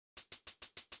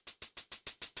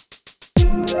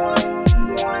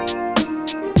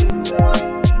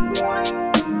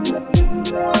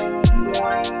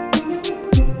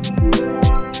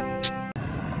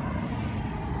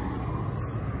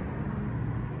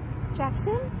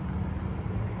Jackson?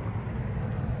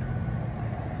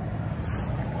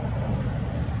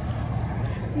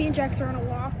 Me and Jax are on a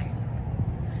walk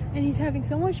and he's having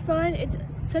so much fun. It's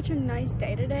such a nice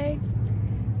day today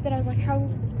that I was like,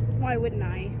 why wouldn't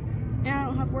I? And I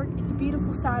don't have work. It's a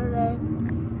beautiful Saturday.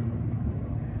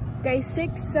 Day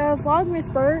 6 of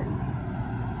Vlogmas, Bert.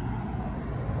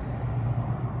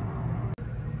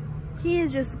 He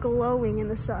is just glowing in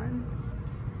the sun.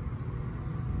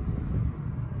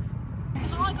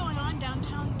 There's a lot going on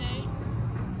downtown today.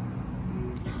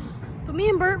 But me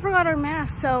and Bert forgot our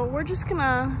masks, so we're just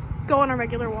gonna go on a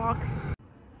regular walk.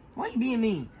 Why are you being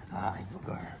mean? I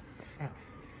forgot.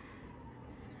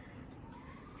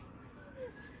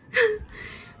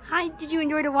 Hi, did you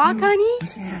enjoy the walk, honey?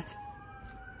 What's that?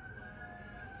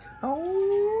 Oh.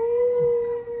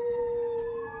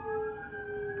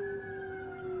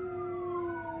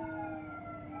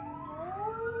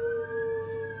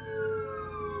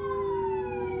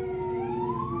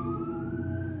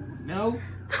 No.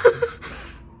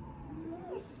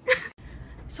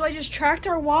 So I just tracked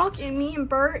our walk and me and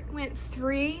Bert went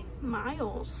 3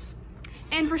 miles.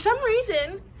 And for some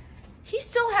reason, he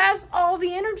still has all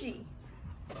the energy.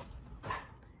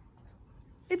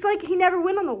 It's like he never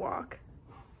went on the walk.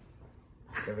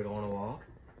 You ever go on a walk?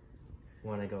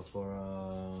 Want to go for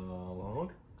a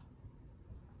walk?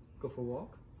 Go for a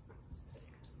walk?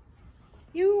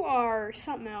 You are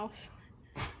something else.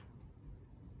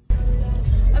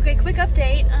 Okay, quick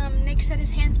update. Nick said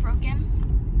his hand's broken.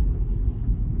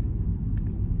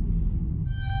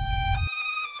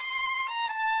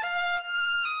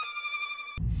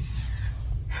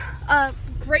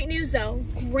 Great news though.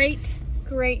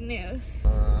 Great news.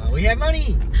 We have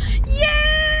money!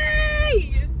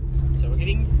 Yay! So we're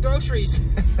getting groceries.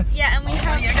 Yeah, and we have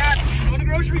money I got. Going to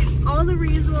groceries. all the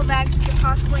reusable bags we could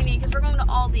possibly need because we're going to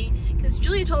Aldi. Because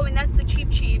Julia told me that's the cheap.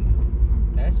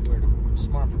 That's where the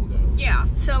smart people go. Yeah,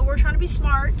 so we're trying to be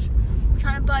smart. We're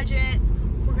trying to budget.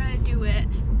 We're gonna do it.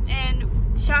 And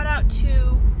shout out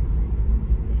to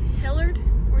Hillard,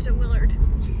 or is it Willard?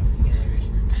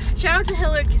 Shout out to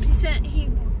Hillard because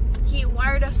he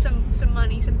wired us some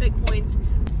money, some Bitcoins.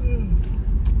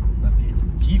 Might be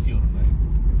some G Fuel tonight.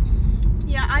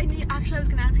 Yeah, I was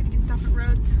gonna ask if you can stop at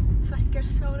Rhodes so I can get a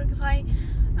soda because I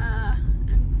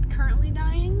am currently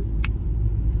dying.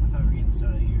 I thought we were getting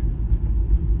soda here.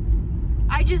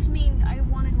 I just mean I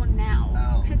wanted one now.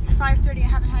 Oh. It's 5:30. I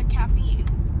haven't had caffeine.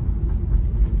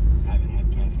 Haven't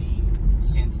had caffeine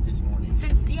since this morning.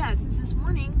 Since this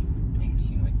morning. Make it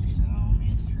seem like you're so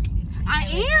mistreated. I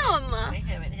am. I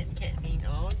haven't had caffeine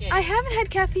all day. I haven't had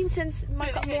caffeine since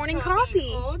my morning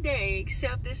coffee. All day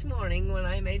except this morning when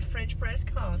I made French press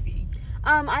coffee.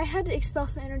 I had to expel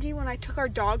some energy when I took our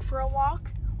dog for a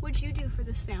walk. What'd you do for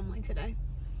this family today?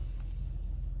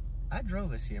 I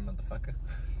drove us here, motherfucker.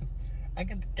 I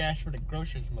got the cash for the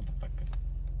groceries, motherfucker.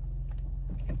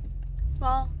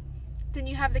 Well, then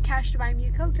you have the cash to buy me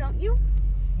a Coke, don't you?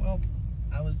 Well,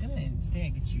 I was gonna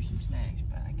instead get you some snacks,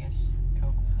 but I guess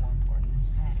Coke was more important than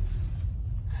snacks.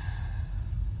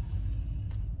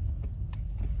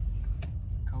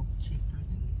 Coke cheaper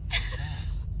than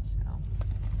snacks, so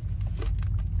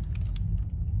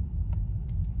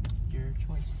your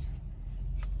choice.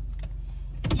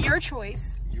 Your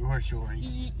choice. Your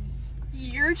choice.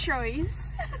 Your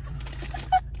choice.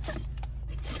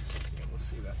 We'll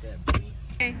see about that, buddy.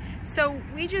 Okay, so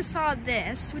we just saw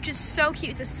this, which is so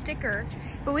cute. It's a sticker,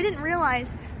 but we didn't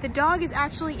realize the dog is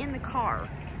actually in the car.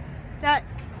 That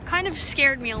kind of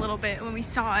scared me a little bit when we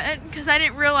saw it because I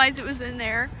didn't realize it was in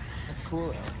there. That's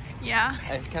cool though. Yeah.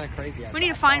 It's kind of crazy. We need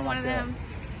to find one of them.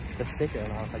 The sticker,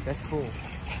 and I was like, that's cool.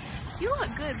 You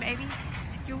look good, baby.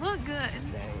 You look good.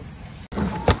 Thanks.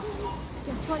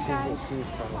 Guess what, guys?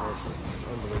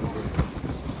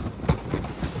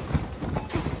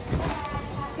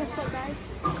 Guess what, guys?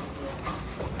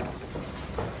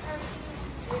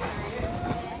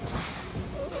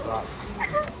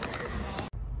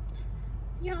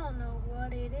 Y'all know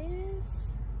what it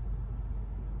is.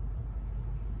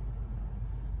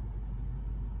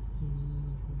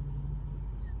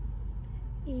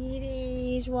 It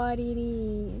is what it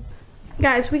is.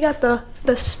 Guys, we got the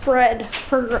spread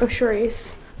for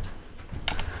groceries.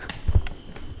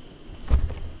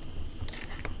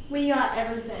 We got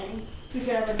everything we could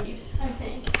ever need, I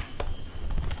think.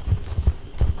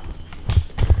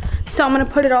 So I'm gonna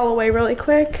put it all away really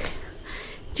quick.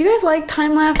 Do you guys like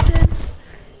time lapses?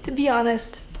 To be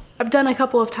honest, I've done a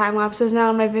couple of time lapses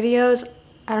now in my videos.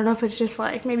 I don't know if it's just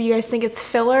like, maybe you guys think it's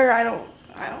filler. I don't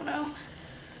know.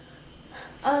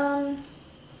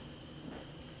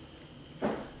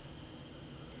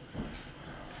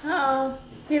 Uh-oh,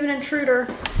 we have an intruder.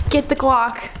 Get the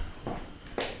Glock.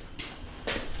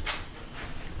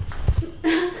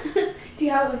 Do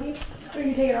you have it with you? Or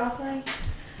you take it off, right?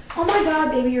 Oh my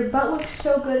god, baby, your butt looks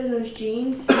so good in those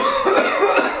jeans.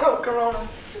 Corona.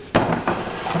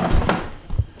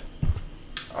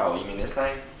 Oh, you mean this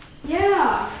thing?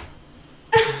 Yeah.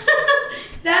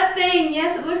 That thing,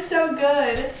 yes, it looks so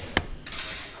good.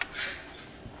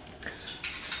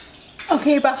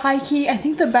 Okay, but high key, I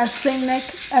think the best thing Nick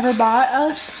ever bought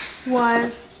us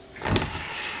was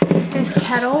this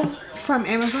kettle from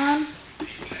Amazon.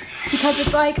 Because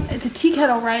it's a tea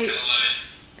kettle, right?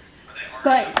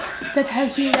 But that's how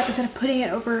he ended up, instead of putting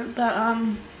it over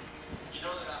the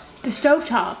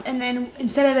stovetop. And then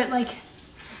instead of it like,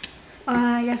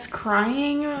 I guess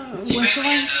crying or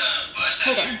whistling.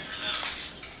 Hold on.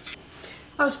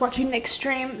 I was watching Nick's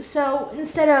stream, so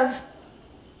instead of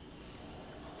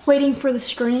waiting for the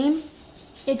scream,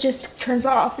 it just turns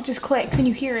off, it just clicks and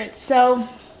you hear it. So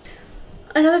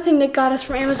another thing Nick got us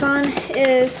from Amazon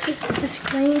is this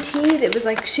green tea that was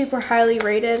like super highly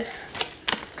rated.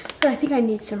 But I think I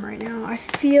need some right now. I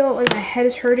feel like my head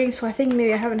is hurting, so I think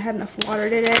maybe I haven't had enough water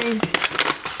today.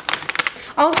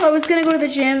 Also, I was gonna go to the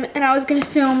gym and I was gonna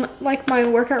film like my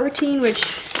workout routine, which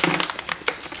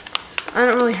I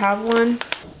don't really have one.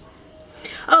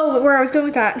 Oh, but where I was going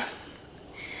with that.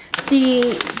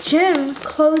 The gym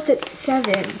closed at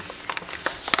 7.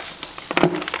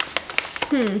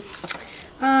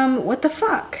 What the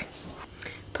fuck?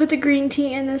 Put the green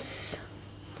tea in this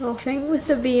little thing with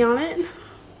the bee on it.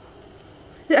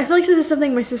 I feel like this is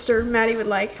something my sister Maddie would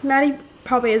like. Maddie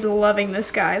probably is loving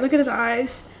this guy. Look at his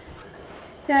eyes.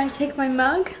 Then I take my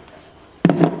mug.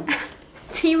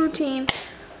 Tea routine.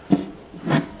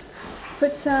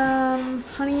 Put some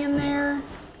honey in there.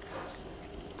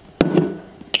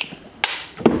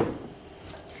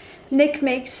 Nick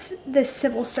makes this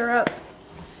simple syrup.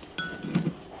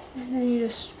 And then you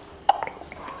just,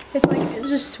 it's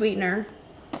just sweetener.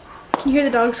 Can you hear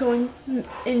the dogs going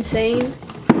insane?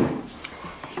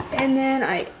 And then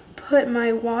I put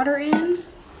my water in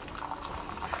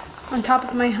on top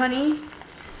of my honey.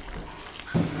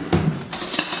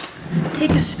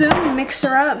 Take a spoon and mix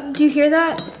her up. Do you hear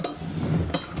that?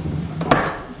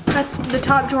 That's the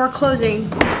top drawer closing.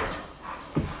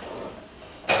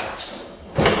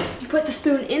 You put the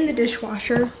spoon in the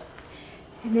dishwasher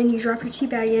and then you drop your tea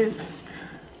bag in.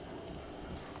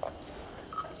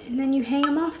 And then you hang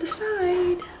them off the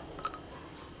side.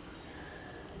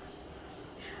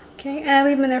 Okay, and I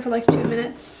leave them in there for like 2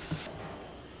 minutes.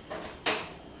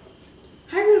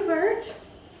 Hi, Rupert.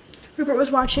 Rupert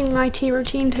was watching my tea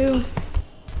routine too.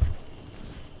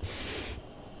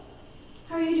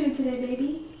 How are you doing today,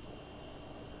 baby?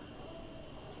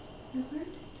 Rupert?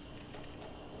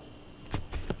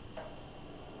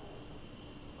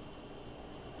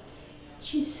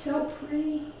 She's so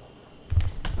pretty.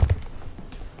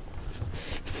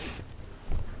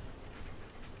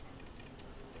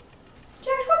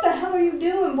 Jax, what the hell are you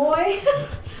doing, boy?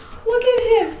 Look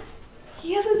at him.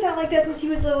 He hasn't sounded like that since he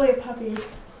was literally a puppy.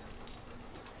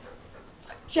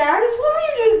 Jax, what are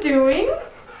you just doing?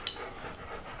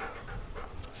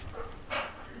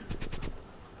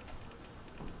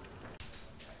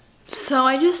 So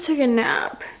I just took a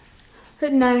nap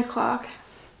at 9 o'clock.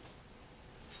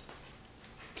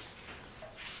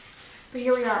 But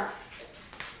here we are.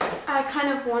 I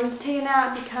kind of wanted to take a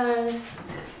nap because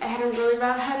I had a really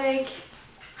bad headache.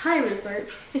 Hi, Rupert.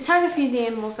 It's time to feed the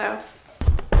animals though.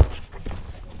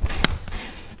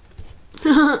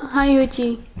 Hi,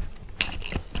 Uchi.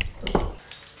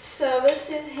 So this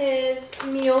is his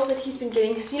meals that he's been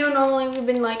getting, because you know normally we've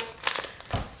been like,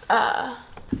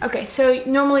 okay, so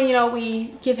normally, you know,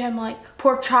 we give him like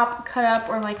pork chop cut up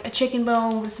or like a chicken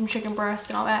bone with some chicken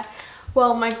breast and all that.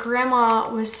 Well, my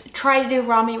grandma was trying to do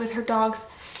raw meat with her dogs,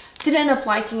 didn't end up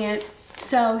liking it,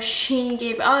 so she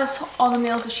gave us all the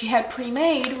meals that she had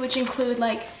pre-made, which include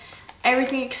like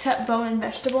everything except bone and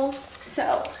vegetable.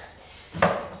 So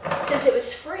since it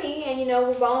was free and you know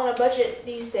we're all on a budget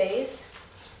these days,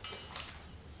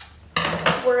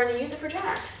 we're gonna use it for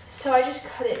Jax. So I just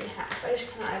cut it in half. I just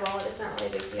kind of eyeball it. It's not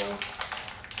really a big deal.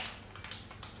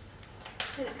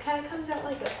 And it kind of comes out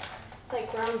like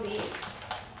ground beef.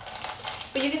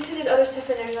 But you can see there's other stuff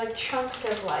in there, like chunks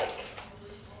of like,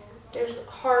 there's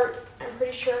heart, I'm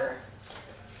pretty sure.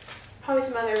 Probably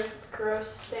some other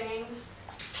gross things.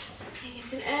 He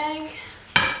gets an egg.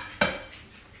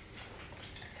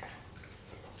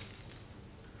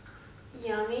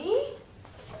 Yummy.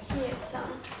 He gets some.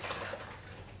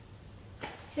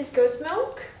 His goat's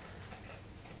milk.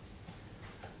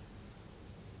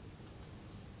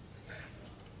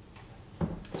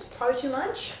 It's probably too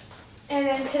much. And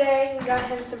then today we got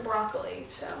him some broccoli,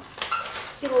 so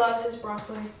he loves his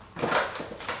broccoli.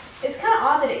 It's kind of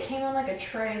odd that it came on like a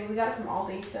tray. We got it from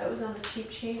Aldi, so it was on the cheap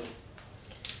sheet.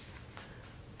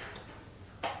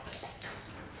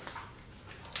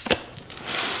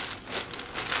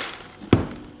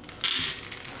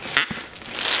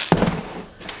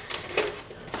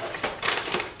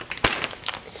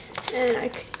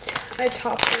 And I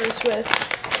top hers with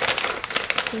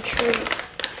some treats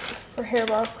for hair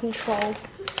loss control.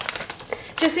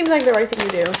 Just seems like the right thing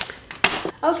to do.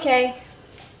 Okay.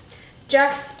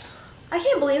 Jax, I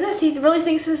can't believe this. He really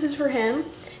thinks this is for him.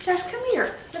 Jax, come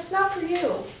here. That's not for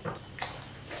you.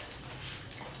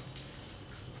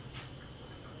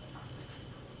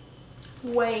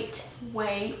 Wait.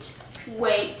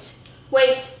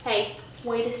 Hey,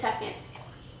 wait a second.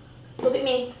 Look at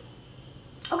me.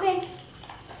 Okay.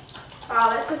 Wow,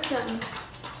 that took something.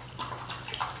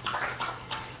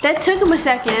 That took him a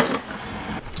second.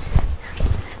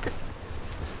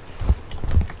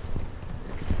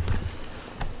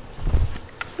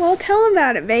 Well, tell him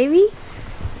about it, baby.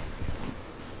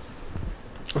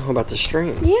 Oh, about the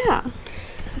stream? Yeah.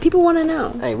 People want to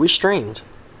know. Hey, we streamed.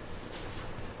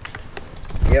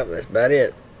 Yep, that's about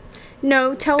it.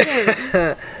 No, tell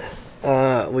them.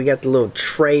 We got the little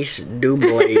Trace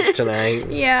doubles tonight.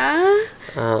 Yeah.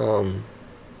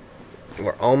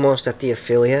 We're almost at the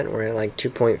affiliate. We're at like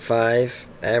 2.5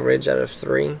 average out of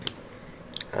 3.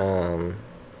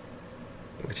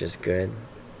 Which is good.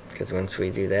 Because once we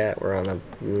do that, we're on the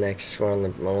next, we're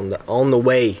on the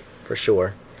way for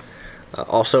sure.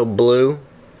 Also, Blue,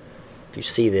 if you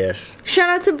see this, Shout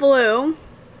out to Blue.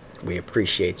 we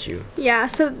appreciate you. Yeah,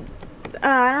 so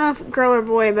I don't know if girl or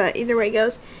boy, but either way it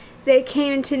goes. They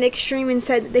came into Nick's stream and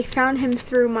said that they found him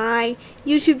through my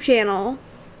YouTube channel.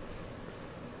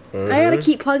 Mm-hmm. I gotta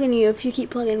keep plugging you if you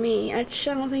keep plugging me. I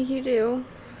don't think you do.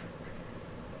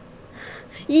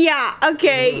 Yeah,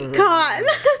 okay, Con.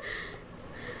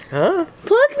 Huh?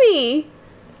 Plug me.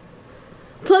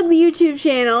 Plug the YouTube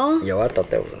channel. Yo, I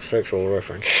thought that was a sexual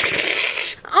reference.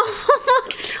 Oh,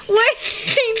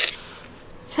 wait.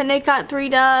 So Nick got 3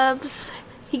 dubs.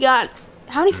 He got,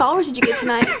 how many followers did you get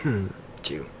tonight?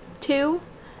 2. 2?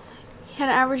 He had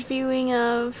an average viewing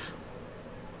of,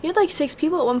 you had like 6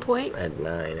 people at one point. I had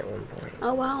 9 at one point.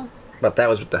 Oh, wow. But that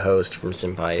was with the host from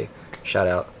Senpai. Shout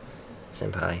out,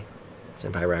 Senpai.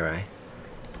 Senpai Rai Rai.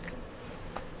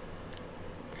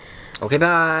 Okay,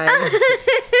 bye.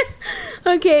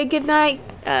 Okay, good night,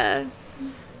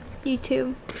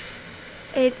 YouTube.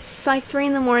 It's like 3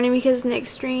 in the morning because Nick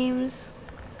streams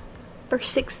for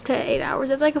 6 to 8 hours.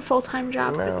 It's like a full-time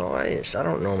job. No, I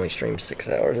don't normally stream 6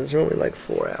 hours. It's normally like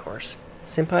 4 hours.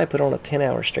 Senpai put on a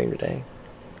 10-hour stream today.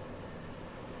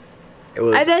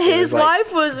 I bet his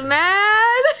wife was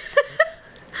mad.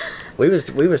 we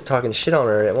was talking shit on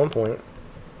her at one point.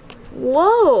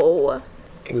 Whoa.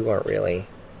 We weren't really.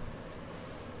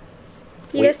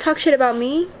 You guys talk shit about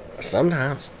me?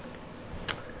 Sometimes.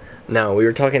 No, we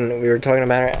were talking about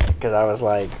her because I was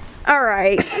like. All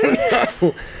right.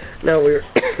 No, we were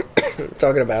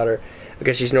talking about her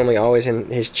because she's normally always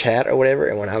in his chat or whatever.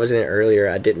 And when I was in it earlier,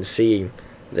 I didn't see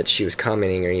that she was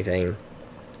commenting or anything.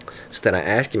 So then I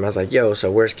asked him, I was like, yo, so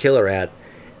where's Killer at?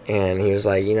 And he was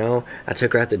like, you know, I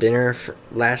took her out to dinner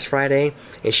last Friday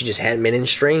and she just hadn't been in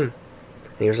stream. And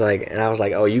he was like, and I was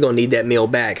like, oh, you gonna need that meal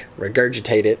back.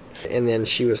 Regurgitate it. And then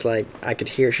she was like, I could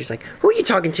hear, she's like, who are you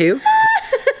talking to?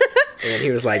 And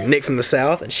he was like, Nick from the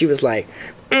South. And she was like,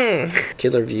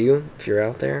 Killer View, if you're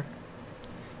out there.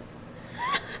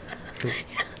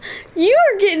 You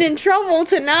are getting in trouble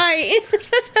tonight.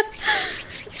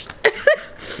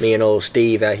 Me and old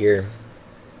Steve out here,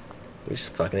 we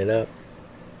just fucking it up.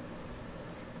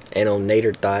 And old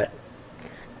Nader thought.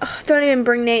 Ugh, don't even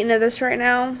bring Nate into this right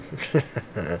now.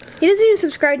 He doesn't even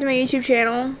subscribe to my YouTube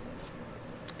channel.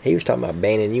 He was talking about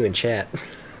banning you in chat.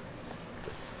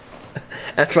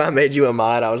 That's why I made you a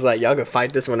mod. I was like, y'all can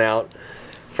fight this one out.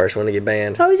 First one to get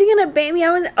banned. Why was he gonna ban me?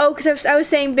 Because I was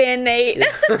saying ban Nate.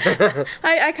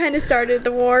 I kind of started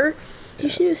the war. You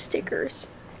should do stickers.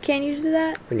 Can you do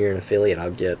that? When you're an affiliate, I'll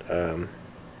get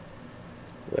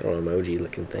little emoji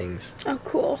looking things. Oh,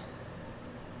 cool.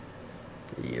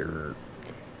 You're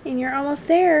And you're almost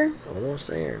there. almost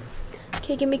there.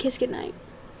 Okay, give me a kiss goodnight.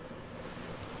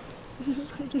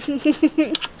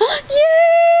 Yay!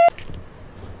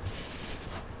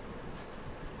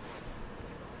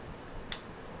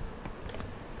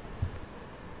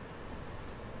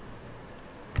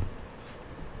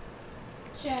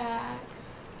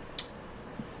 Jax.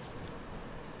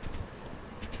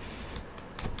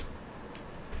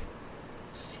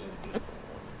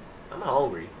 I'm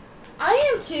hungry.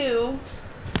 I am too.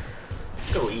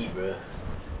 Let's go eat, bro.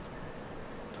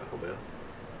 Taco Bell.